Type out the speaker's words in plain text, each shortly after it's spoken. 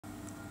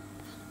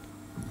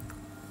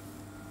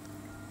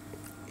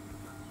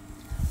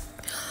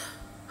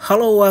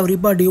Hello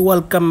everybody,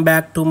 welcome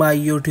back to my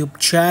YouTube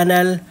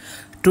channel.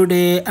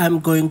 Today I'm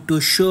going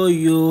to show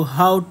you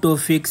how to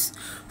fix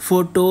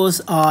photos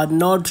are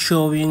not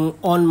showing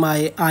on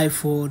my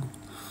iPhone.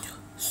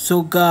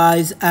 So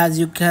guys, as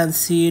you can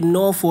see,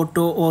 no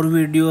photo or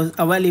videos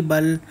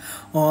available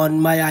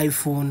on my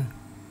iPhone.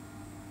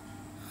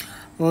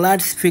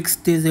 Let's fix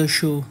this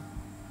issue.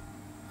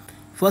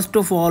 First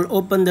of all,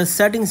 open the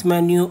settings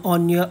menu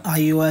on your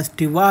iOS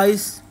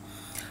device.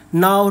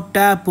 Now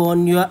tap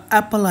on your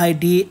Apple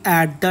ID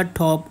at the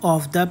top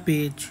of the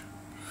page.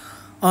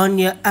 On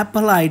your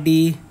Apple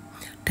ID,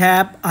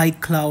 tap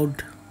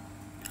iCloud.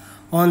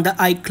 On the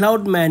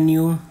iCloud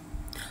menu,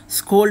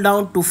 scroll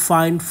down to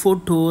find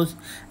photos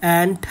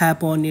and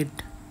tap on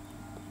it.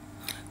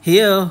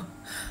 Here,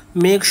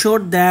 make sure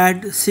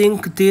that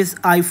sync this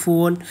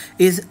iPhone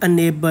is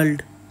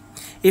enabled.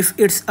 If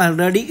it's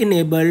already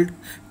enabled,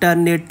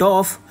 turn it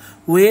off,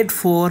 wait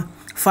for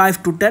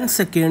 5 to 10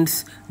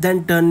 seconds,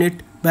 then turn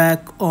it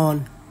back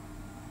on.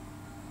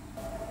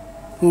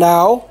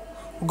 Now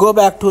go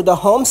back to the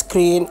home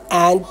screen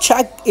and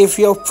check if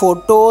your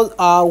photos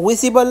are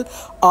visible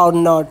or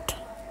not.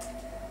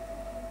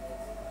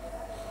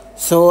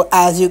 So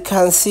as you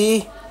can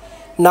see,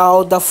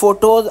 now the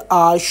photos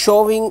are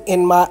showing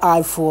in my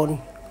iPhone.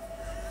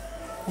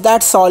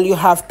 That's all you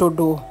have to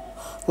do.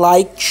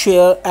 Like,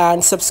 share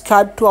and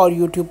subscribe to our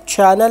YouTube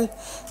channel.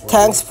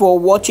 Thanks for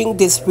watching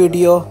this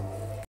video.